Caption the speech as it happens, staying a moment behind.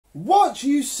What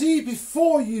you see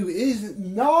before you is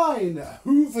 9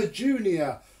 Hoover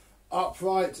Junior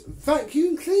upright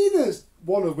vacuum cleaners,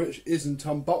 one of which isn't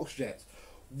unboxed yet.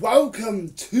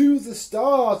 Welcome to the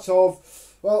start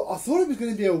of, well, I thought it was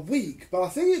going to be a week, but I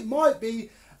think it might be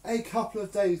a couple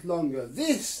of days longer.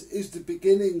 This is the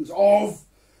beginnings of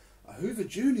a Hoover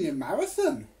Junior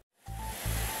marathon.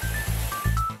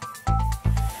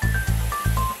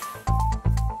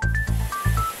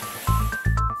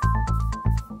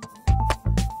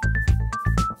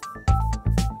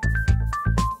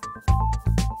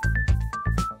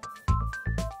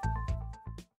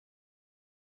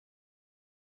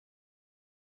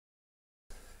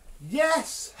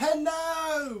 Yes,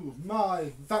 hello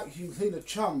my vacuum cleaner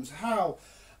chums, how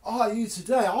are you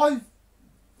today? I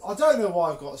don't know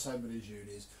why I've got so many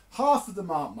juniors. Half of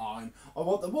them aren't mine. I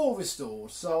want them all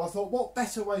restored, so I thought what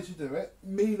better way to do it?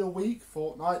 Meal a week,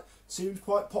 fortnight, seems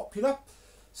quite popular.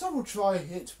 So we'll try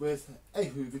it with a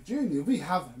Hoover Junior. We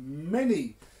have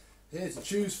many here to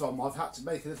choose from. I've had to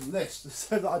make a little list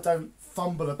so that I don't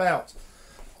fumble about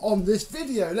on this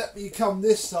video. Let me come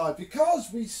this side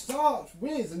because we start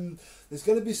with, and there's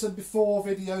going to be some before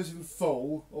videos in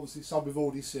full, obviously some we've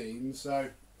already seen, so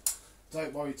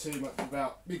don't worry too much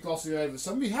about me glossing over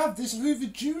some. We have this Hoover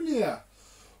Junior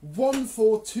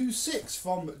 1426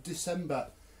 from December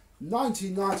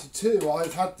 1992.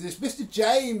 I've had this, Mr.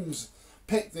 James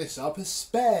picked this up as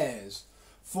spares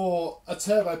for a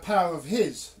turbo power of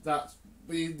his that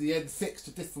we in the end fixed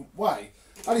a different way.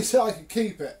 And he said I could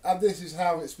keep it, and this is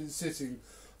how it's been sitting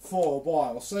for a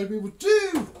while. So we will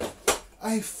do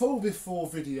a full before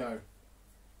video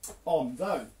on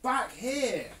those. Back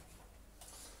here,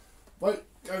 won't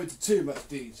go into too much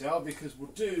detail because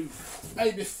we'll do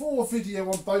a before video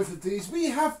on both of these. We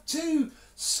have 2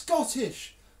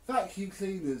 Scottish vacuum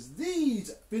cleaners.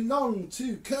 These belong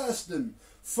to Kirsten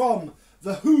from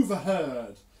the Hoover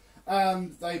herd,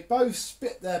 and they both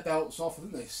spit their belts off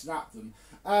and then they snapped them.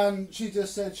 And she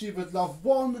just said she would love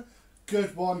one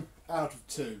good one out of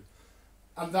 2.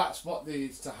 And that's what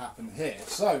needs to happen here.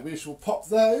 So we shall pop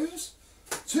those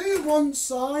to one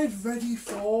side, ready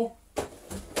for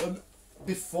a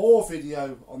before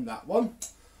video on that one.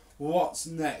 What's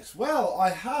next? Well, I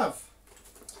have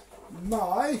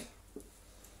my,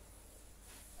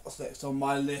 what's next on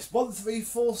my list?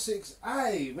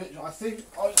 1346A, which I think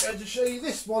I'm going to show you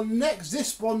this one next.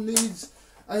 This one needs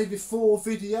a before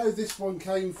video. This one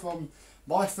came from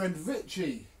my friend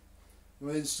Richie, who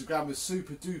on Instagram is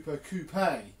Super Duper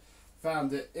Coupe.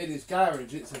 Found it in his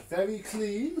garage. It's a very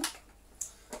clean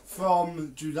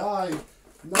from July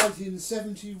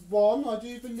 1971, I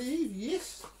do believe.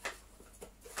 Yes,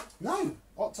 no,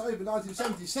 October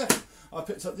 1977. I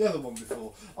picked up the other one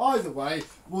before. Either way,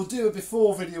 we'll do a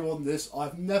before video on this.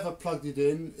 I've never plugged it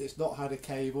in. It's not had a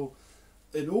cable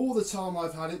in all the time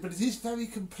I've had it, but it is very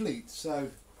complete. So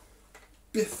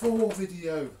before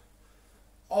video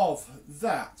of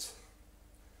that,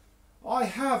 I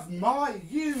have my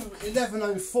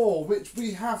U1104, which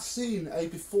we have seen a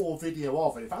before video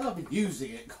of. In fact, I've been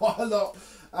using it quite a lot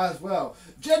as well.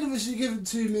 Generously given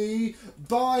to me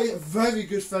by a very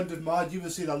good friend of mine. You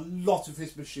have seen a lot of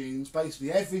his machines.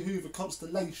 Basically every Hoover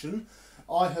Constellation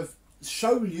I have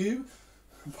shown you,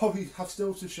 probably have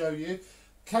still to show you,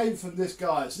 came from this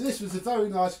guy. So this was a very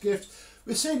nice gift.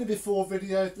 We've seen the before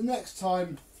video. The next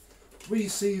time we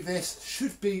see this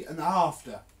should be an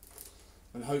after,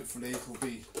 and hopefully it will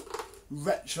be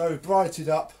retro brighted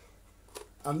up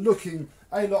and looking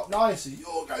a lot nicer.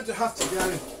 You're going to have to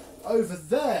go over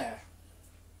there.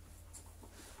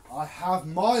 I have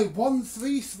my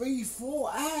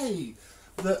 1334A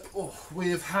that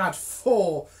we have had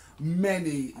for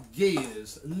many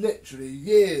years, literally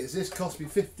years. This cost me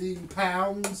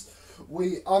 £15.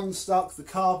 We unstuck the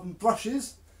carbon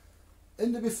brushes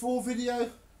in the before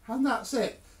video, and that's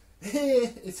it.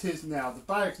 Here it is now. The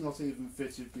bag's not even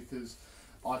fitted because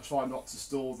I try not to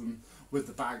store them with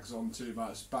the bags on too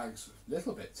much. The bag's a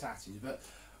little bit tatty, but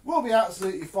we'll be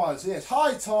absolutely fine. So yes,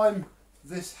 high time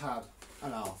this had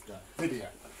an after video.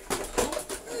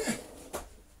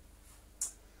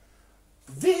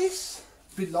 This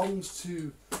belongs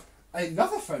to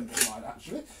another friend of mine,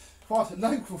 actually, quite a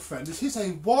local friend. This is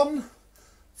a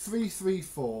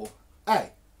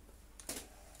 1334A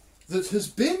that has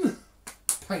been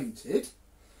painted,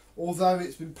 although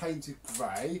it's been painted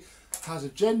grey, has a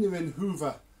genuine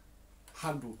Hoover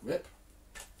handle grip,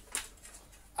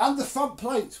 and the front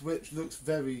plate, which looks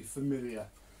very familiar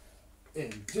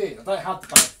indeed. I don't have the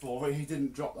bag for it, he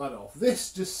didn't drop that off.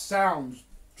 This just sounds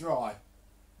dry.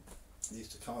 It needs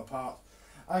to come apart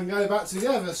and go back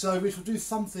together, so we shall do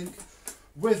something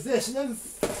with this, and then,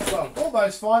 well,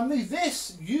 almost finally,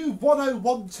 this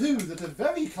U1012 that a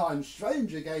very kind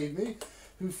stranger gave me,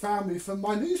 who found me from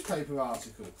my newspaper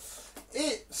article.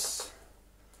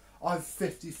 I'm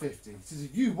 50-50. It is a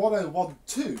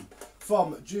U1012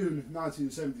 from June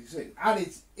 1976, and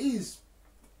it is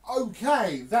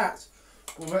okay. That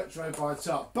will retro bite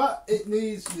up, but it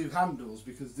needs new handles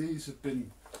because these have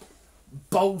been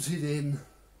bolted in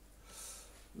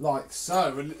like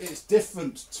so, and it's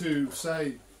different to,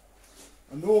 say,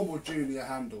 a normal junior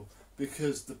handle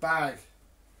because the bag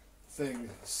thing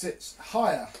sits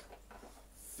higher.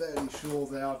 Fairly sure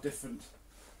they are different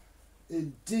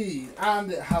indeed, and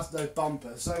it has no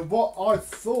bumper. So what I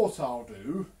thought I'll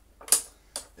do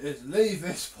is leave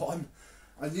this one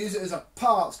and use it as a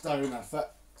parts donor for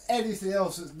anything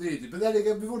else that's needed. But then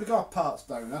again, we've already got a parts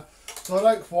donor, so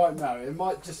I don't quite know. It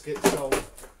might just get sold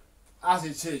as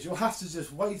it is. You'll have to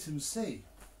just wait and see.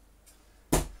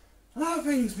 And that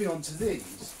brings me on to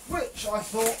these, which I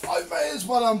thought I may as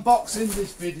well unbox in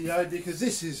this video because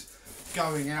this is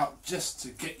going out just to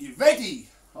get you ready.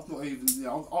 I've not even, you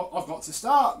know, I've got to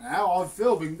start now. I'm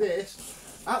filming this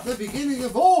at the beginning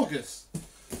of August,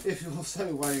 if you're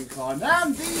so way inclined.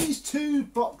 And these two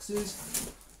boxes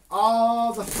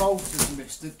are the fault of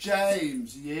Mr.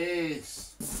 James,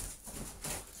 yes.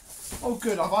 Oh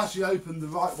good, I've actually opened the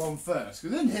right one first,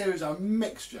 because in here is a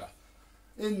mixture.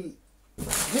 In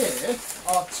here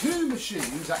are two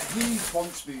machines that he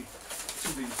wants me to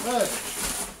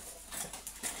refurbish.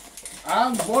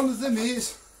 And one of them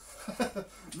is the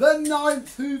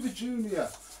 9th Hoover Junior.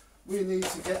 We need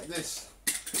to get this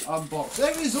unboxed.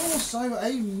 There is also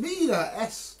a Miele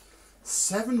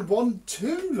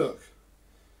S712 look.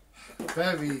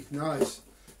 Very nice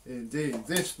indeed.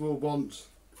 This will want,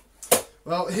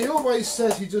 well, he always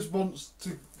says he just wants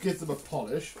to give them a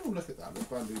polish. Oh, look at that, a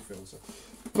brand new filter.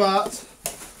 But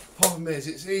problem is,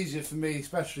 it's easier for me,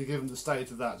 especially given the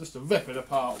state of that, just to rip it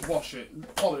apart, wash it,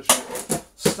 polish it,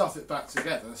 stuff it back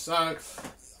together. So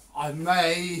I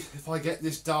may, if I get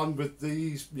this done with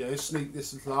these, you know, sneak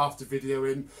this little after video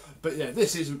in. But yeah,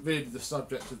 this isn't really the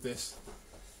subject of this.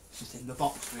 It's just in the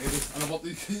box really, and I want to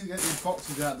get these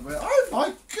boxes out of the way. Oh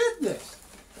my goodness!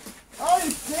 Oh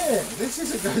dear, this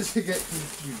isn't going to get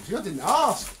confusing. I didn't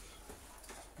ask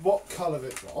what colour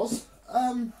it was.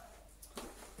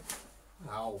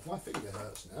 Ow, my finger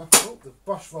hurts now. Oh, the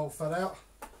brush roll fell out.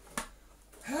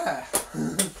 Ow!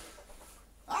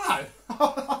 I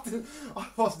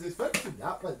wasn't expecting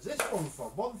that. Where's this one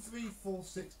from?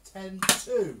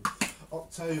 1346102,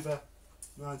 October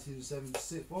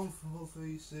 1976.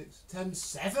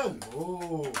 1436107.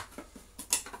 Oh,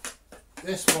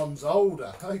 this one's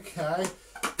older. Okay.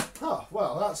 Oh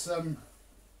well, that's a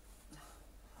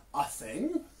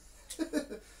thing,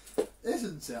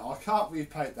 isn't it? I can't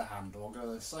repaint the handle. I'm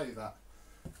going to say that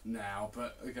now,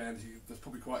 but again, it's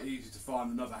probably quite easy to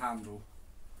find another handle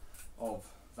of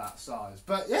that size.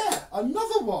 But yeah,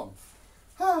 another one.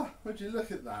 Would you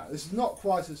look at that? It's not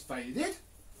quite as faded.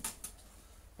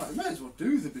 I may as well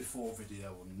do the before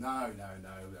video. No.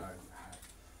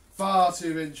 Far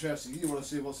too interesting. You want to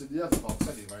see what's in the other box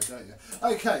anyway, don't you?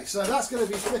 Okay, so that's going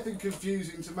to be flipping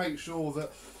confusing to make sure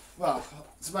that, well,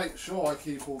 to make sure I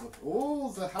keep all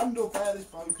the handlebar is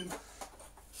broken.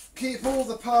 Keep all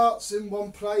the parts in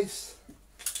one place.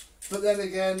 But then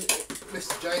again,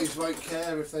 Mr. James won't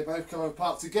care if they both come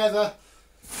apart together.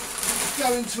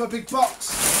 Go into a big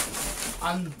box,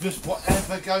 and just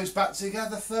whatever goes back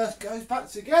together first goes back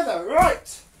together.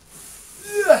 Right.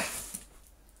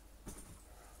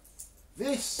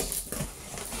 This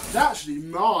is actually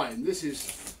mine. This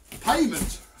is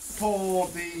payment for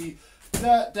the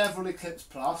Dirt Devil Eclipse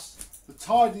Plus, the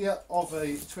tidier of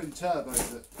a twin turbo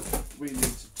that we need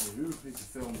to do. We need to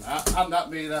film that, and that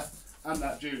Miele and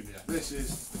that Junior. This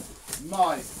is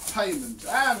my payment,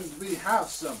 and we have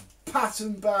some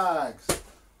pattern bags.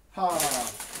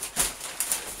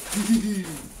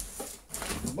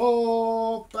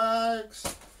 More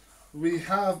bags. We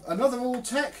have another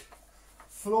All-Tech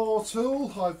floor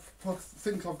tool. I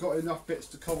think I've got enough bits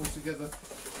to cobble together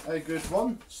a good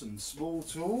one. Some small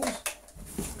tools.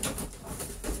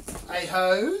 A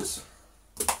hose.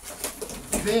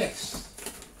 This.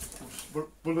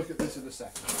 We'll look at this in a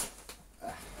second.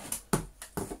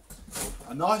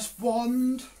 A nice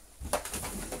wand.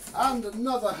 And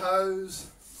another hose.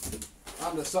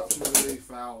 And a suction relief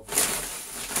valve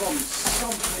from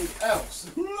something else.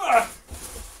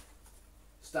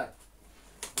 Stay.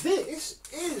 This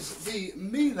is the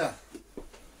Miele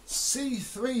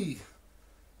C3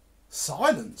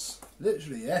 Silence,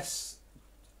 literally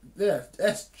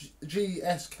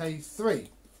SGSK3,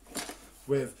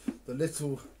 with the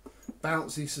little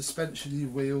bouncy suspension-y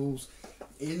wheels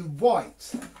in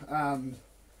white, and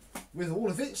with all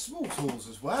of its small tools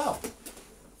as well.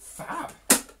 Fab.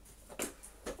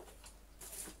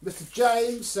 Mr.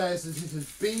 James says that it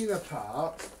has been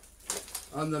apart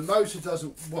and the motor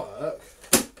doesn't work.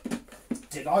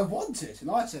 Did I want it? And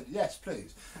I said yes,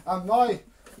 please. And my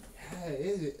hair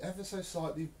is it ever so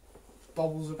slightly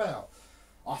bobbles about.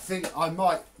 I think I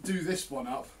might do this one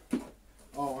up.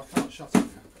 Oh, I can't shut it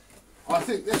now. I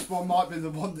think this one might be the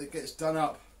one that gets done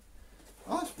up.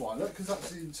 Oh, that's why, look, because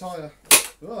that's the entire...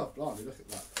 Oh, blimey, look at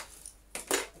that.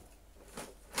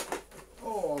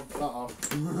 Oh, uh-oh.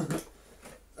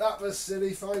 That was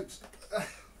silly, folks.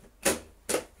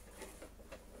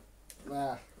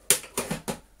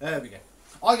 There we go.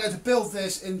 I'm going to build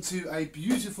this into a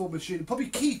beautiful machine. Probably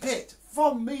keep it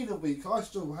from Meter Week. I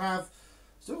still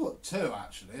got two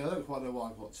actually. I don't quite know why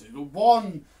I've got two. But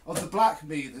one of the black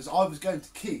meters I was going to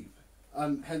keep,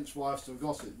 and hence why I've still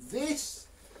got it. This,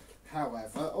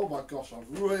 however, oh my gosh,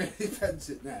 I've really bent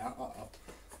it now.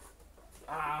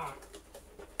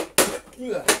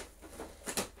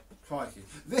 Crikey.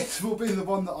 This will be the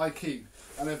one that I keep,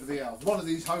 and everything else. One of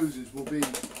these hoses will be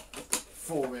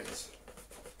for it.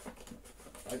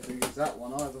 I don't think it's that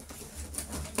one either.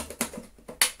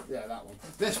 Yeah, that one.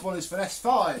 This one is for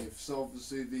S5, so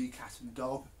obviously the cat and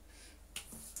dog.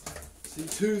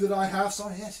 C2 that I have,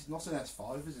 sorry, yes, it's not an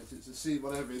S5, is it? It's a C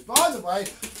whatever it is. By the way,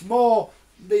 more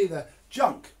Meter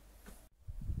junk.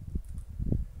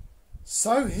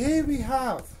 So here we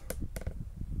have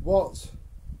what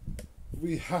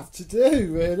we have to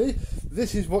do, really.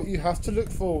 This is what you have to look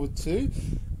forward to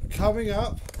coming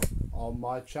up on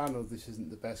my channel. This isn't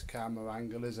the best camera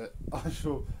angle, is it? I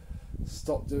shall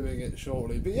stop doing it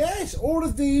shortly. But yes, all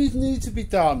of these need to be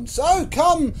done. So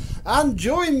come and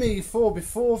join me for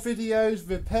before videos,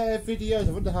 repair videos.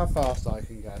 I wonder how fast I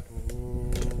can go.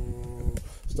 Ooh,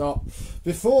 stop.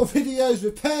 Before videos,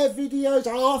 repair videos,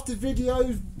 after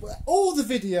videos, all the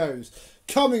videos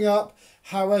coming up,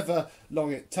 however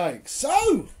long it takes.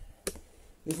 So,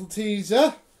 little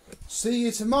teaser. See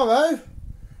you tomorrow,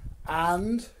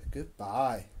 and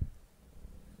goodbye.